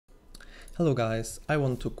Hello guys, I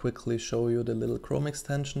want to quickly show you the little Chrome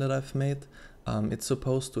extension that I've made. It's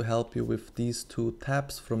supposed to help you with these two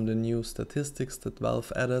tabs from the new statistics that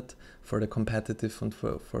Valve added for the competitive and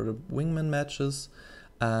for the wingman matches.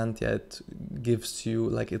 And yeah, it gives you,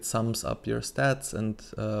 like, it sums up your stats and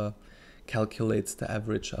calculates the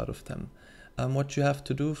average out of them. What you have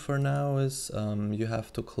to do for now is you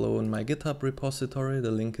have to clone my GitHub repository. The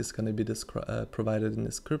link is going to be provided in the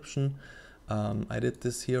description. I did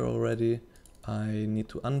this here already. I need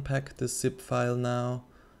to unpack this zip file now,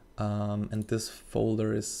 and this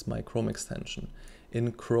folder is my Chrome extension.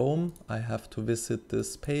 In Chrome, I have to visit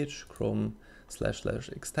this page,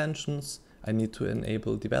 Chrome//extensions. I need to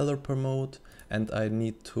enable developer mode, and I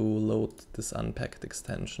need to load this unpacked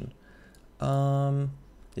extension.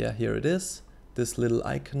 Yeah, here it is. This little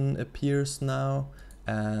icon appears now,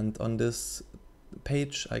 and on this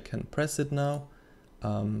page I can press it now.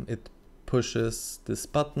 It pushes this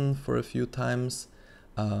button for a few times.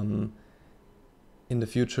 In the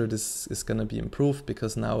future this is going to be improved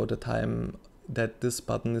because now the time that this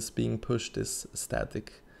button is being pushed is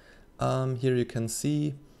static. Here you can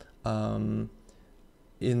see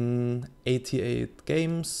in 88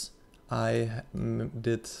 games I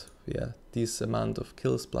did this amount of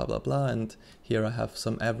kills, blah blah blah, and here I have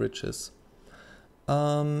some averages.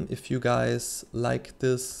 If you guys like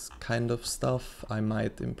this kind of stuff, I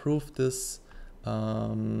might improve this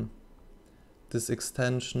this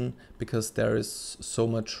extension, because there is so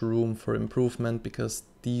much room for improvement, because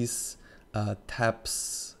these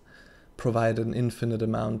tabs provide an infinite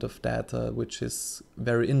amount of data, which is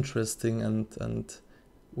very interesting and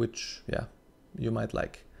which, yeah, you might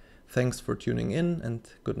like. Thanks for tuning in and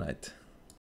good night.